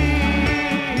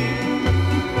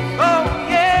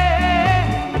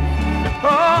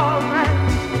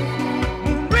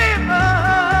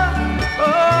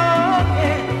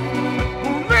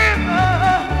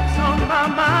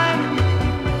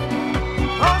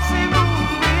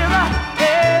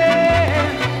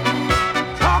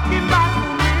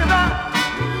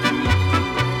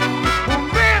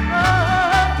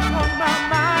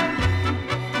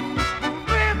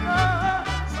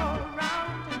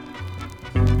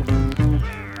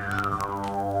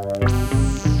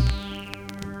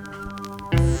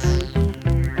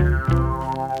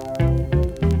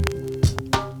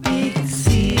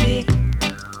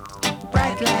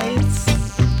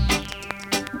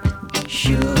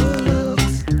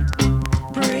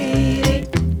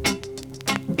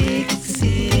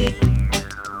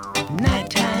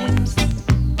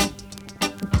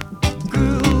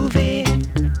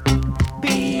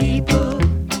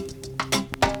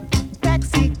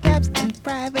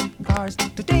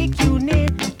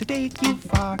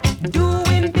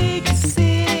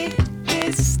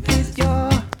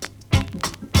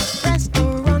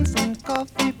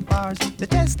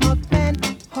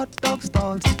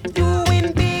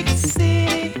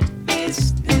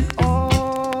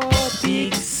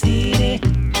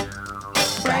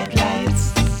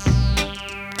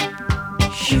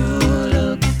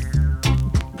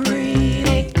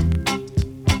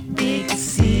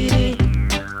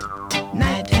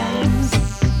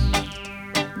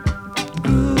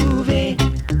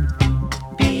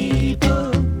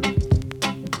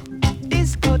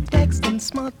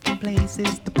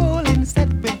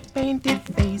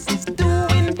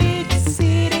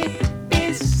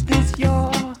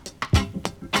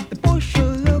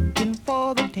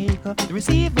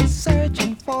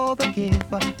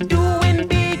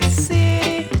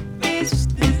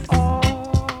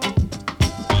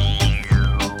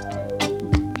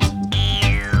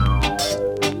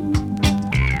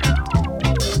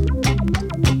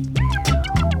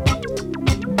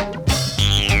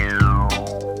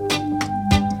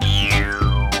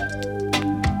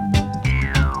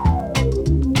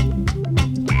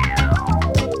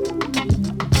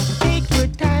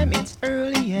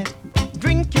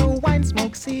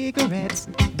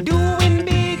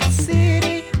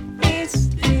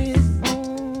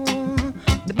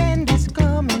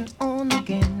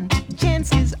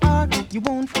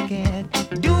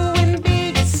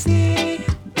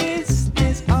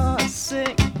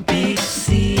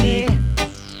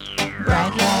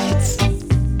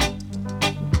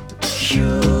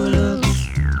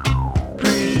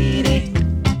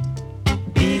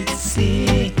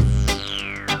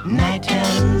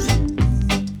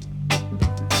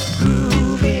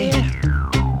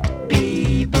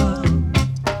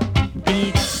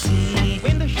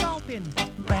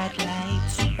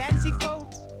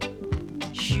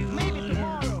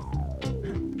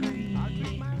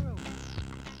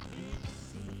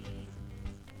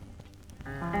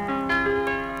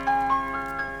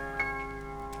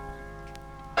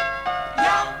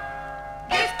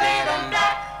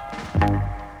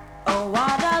 Oh,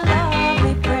 what a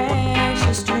lovely prayer.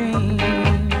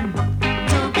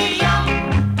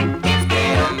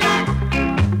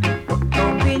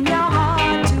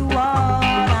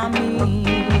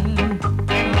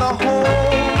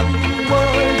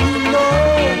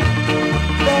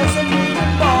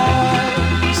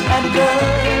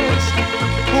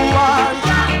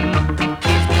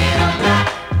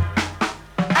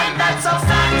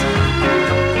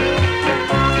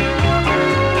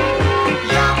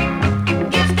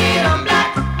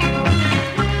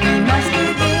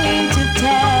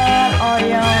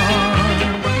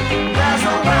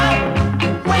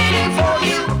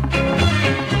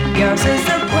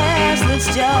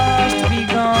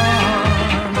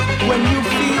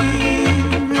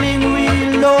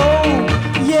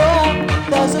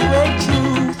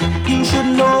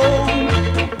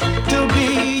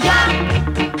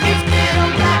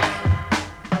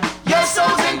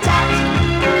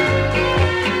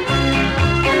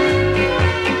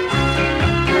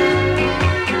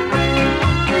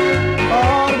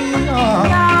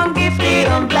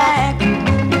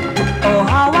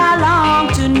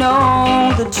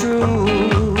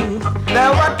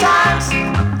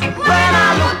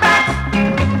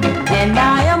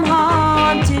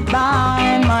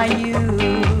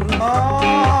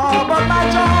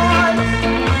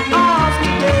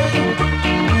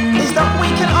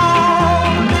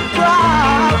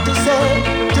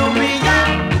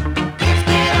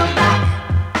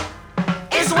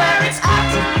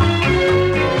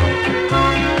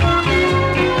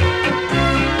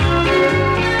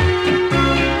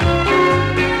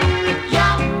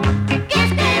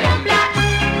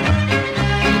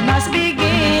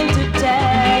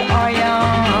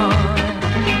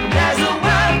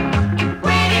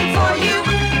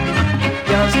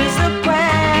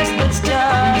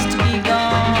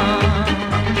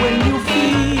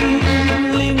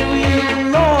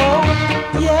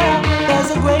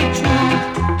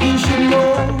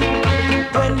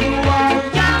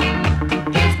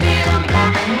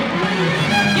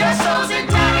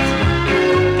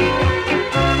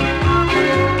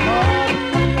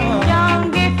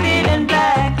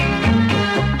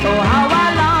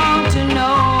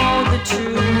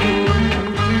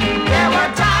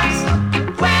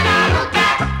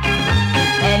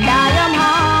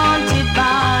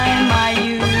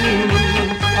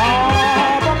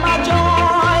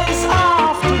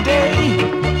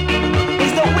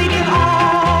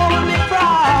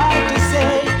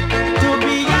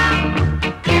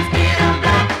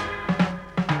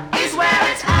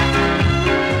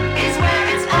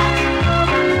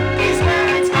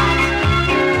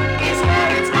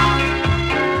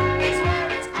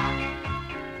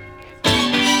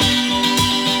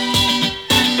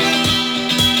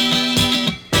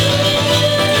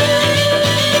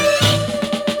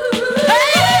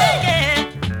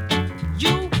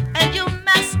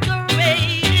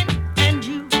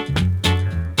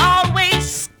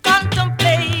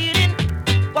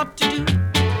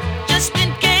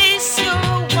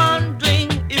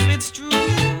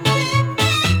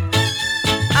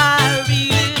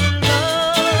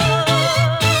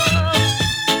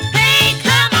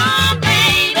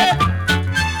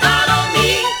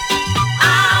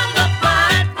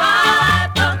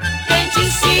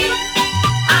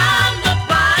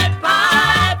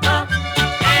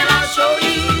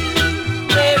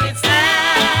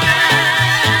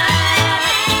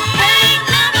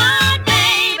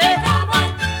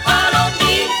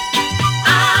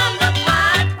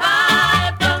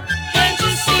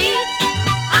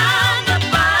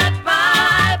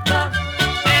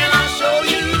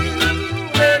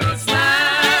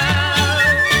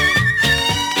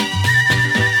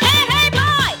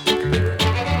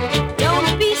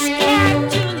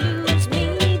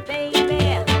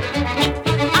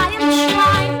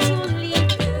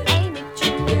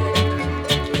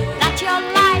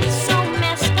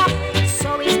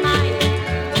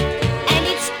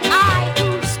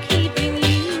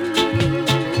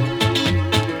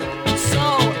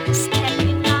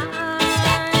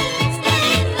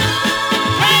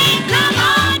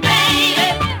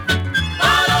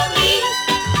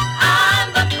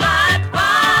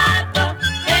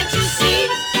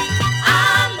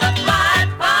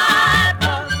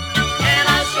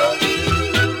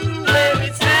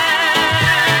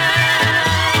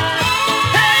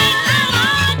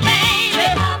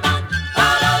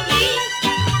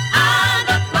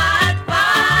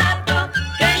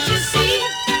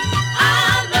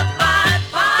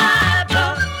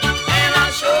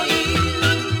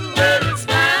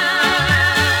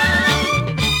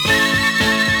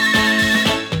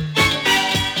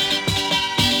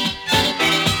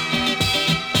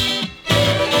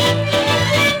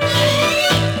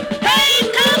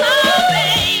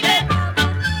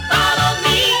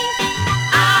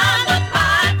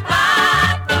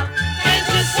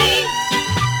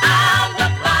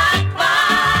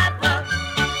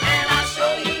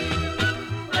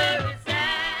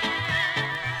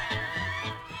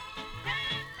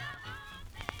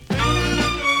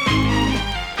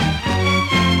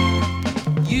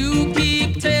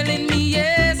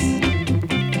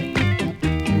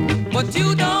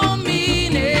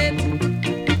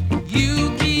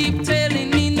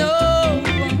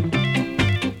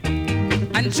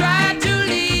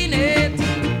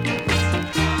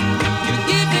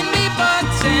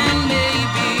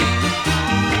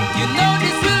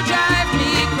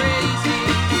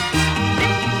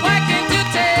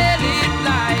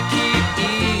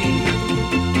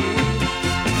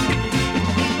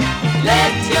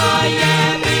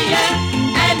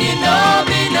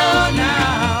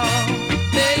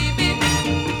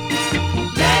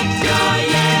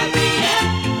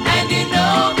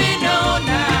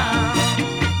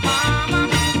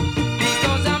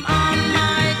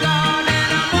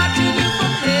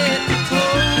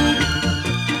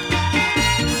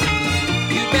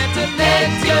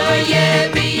 your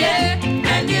yeah be yeah,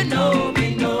 and you know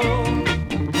me know.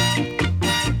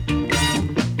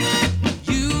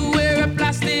 You wear a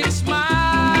plastic smile,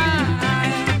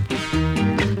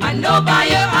 I know by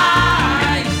your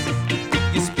eyes.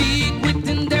 You speak with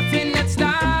indefinite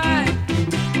style.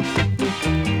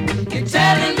 You're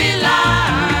telling me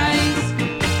lies.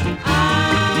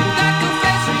 You've got to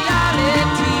face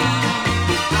reality.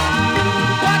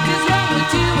 What is wrong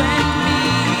with you and me?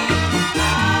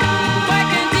 Why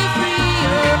can't you free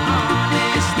your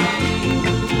honesty?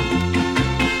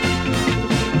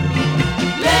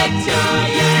 Let your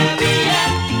yeah be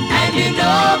yeah, and you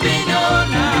know me know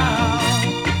now.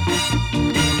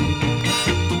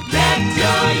 Let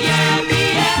your yeah be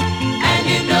yeah, and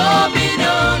you know me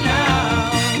know now.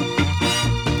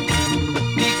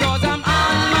 Because I'm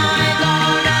on my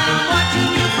guard and I'm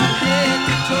watching you from head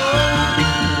to toe.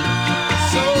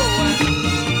 So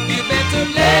you better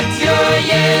let your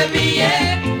yeah be yeah,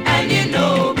 and you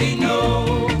know me know.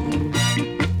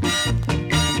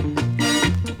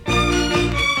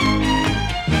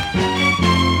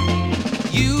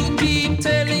 You keep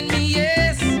telling me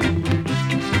yes,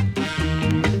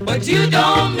 but you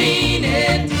don't mean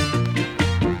it.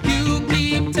 You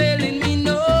keep telling me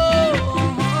no,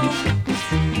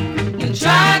 and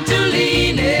try to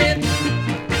lean it.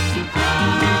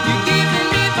 You're giving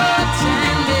me buts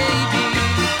and baby,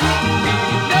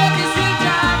 you know this will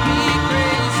drive me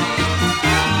crazy.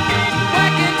 Why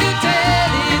can't you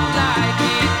tell it like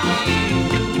it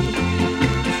is?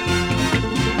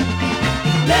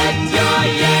 Let your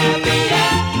yeah be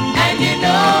yeah, and you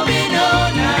know me know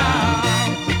now.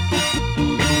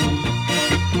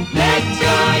 Let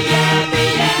your yeah be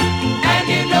yeah, and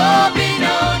you know me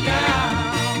know now.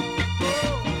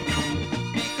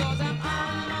 Because I'm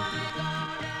on my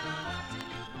guard and I'm watching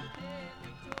you from head to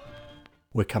toe.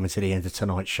 We're coming to the end of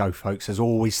tonight's show, folks. As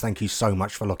always, thank you so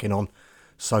much for locking on.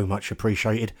 So much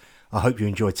appreciated. I hope you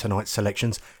enjoyed tonight's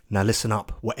selections. Now listen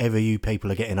up, whatever you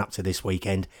people are getting up to this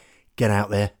weekend, get out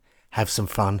there, have some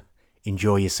fun,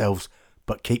 enjoy yourselves,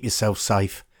 but keep yourselves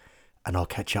safe, and I'll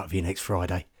catch up with you next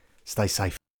Friday. Stay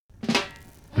safe.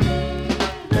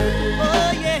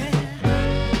 Oh yeah.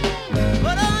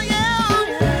 But oh yeah,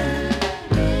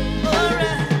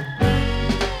 alright.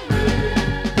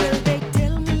 Well, they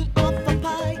tell me of a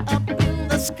pie up in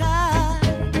the sky,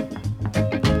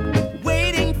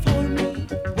 waiting for me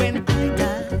when I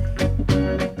die.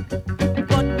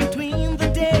 But between the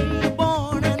day you're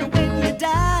born and when you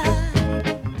die,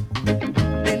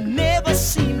 they never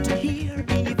seem to hear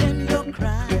even your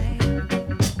cry.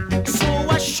 So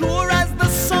as sure as the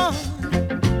sun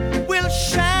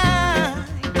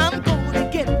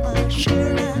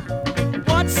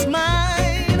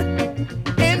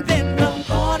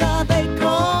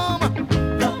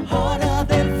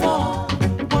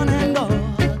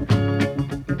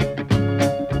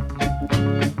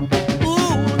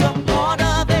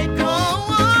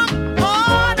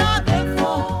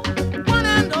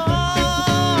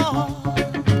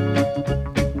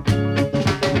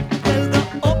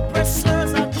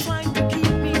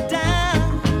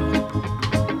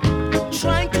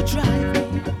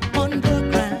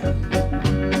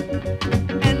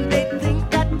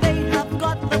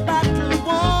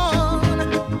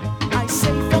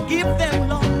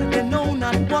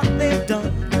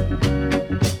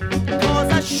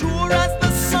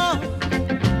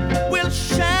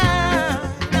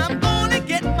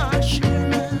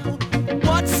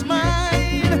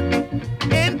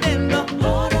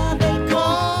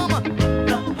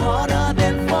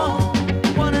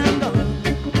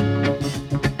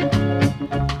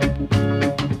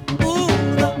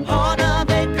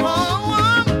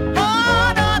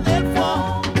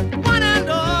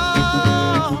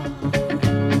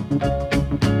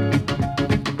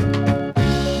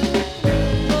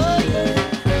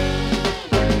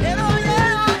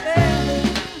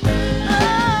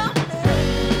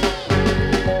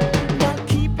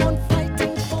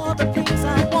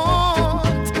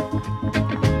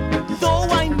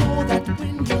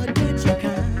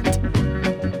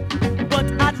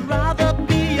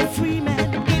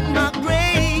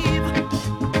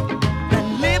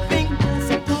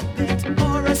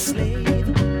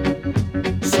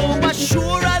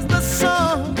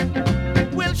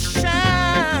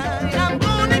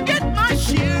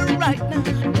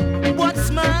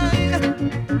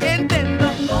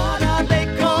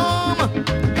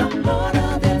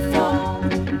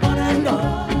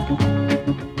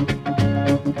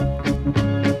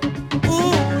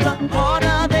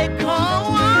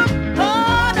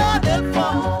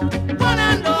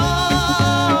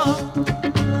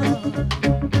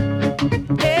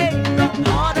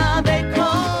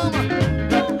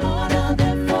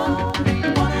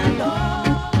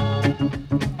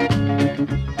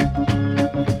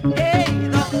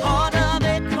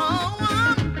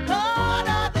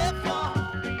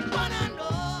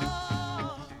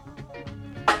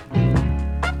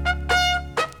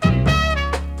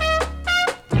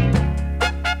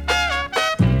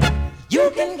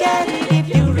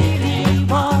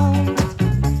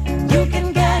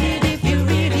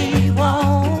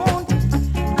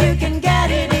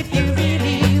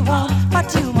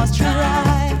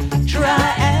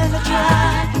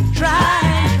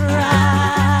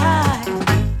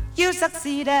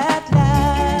succeed at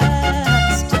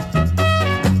last.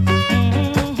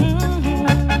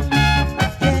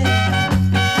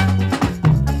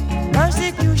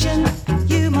 Persecution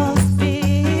you must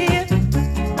fear.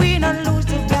 We not lose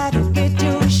the battle, get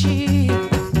your shield.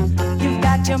 You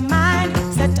got your mind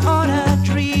set on a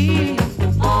dream.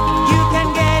 You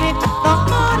can get it the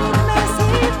morning may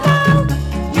seem long.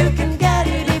 You can get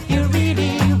it if you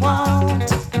really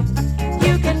want.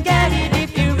 You can get it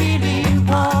if you really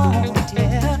want.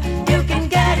 Yeah, you can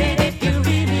get it if you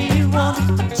really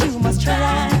want. But you must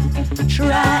try,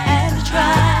 try and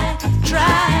try,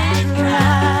 try, try.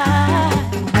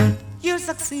 You'll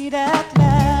succeed at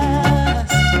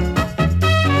last.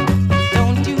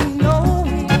 Don't you know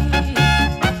it?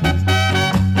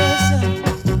 Listen,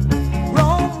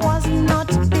 Rome was not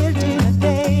built in a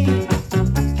day.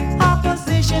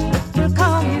 Opposition will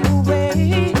come your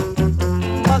way,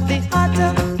 but the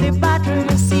hotter the battle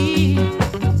you see,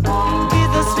 is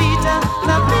the sweeter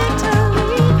the victory.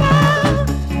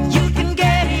 You can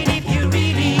get it if you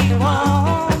really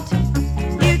want.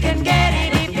 You can get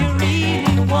it if you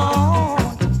really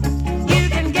want. You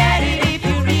can get it if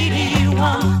you really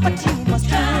want. But you must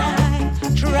try,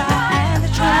 try and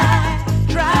try,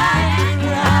 try,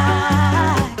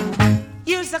 try.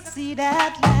 You'll succeed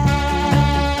at last.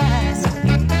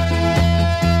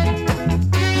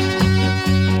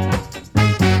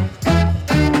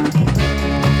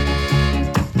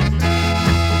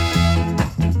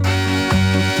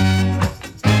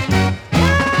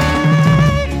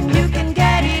 You can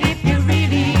get it if you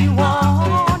really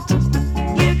want.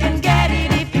 You can get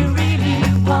it if you really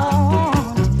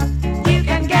want. You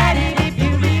can get it if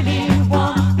you really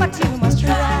want. But you must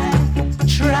try,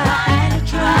 try and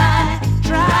try,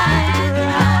 try,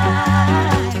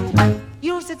 try.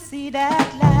 You'll succeed at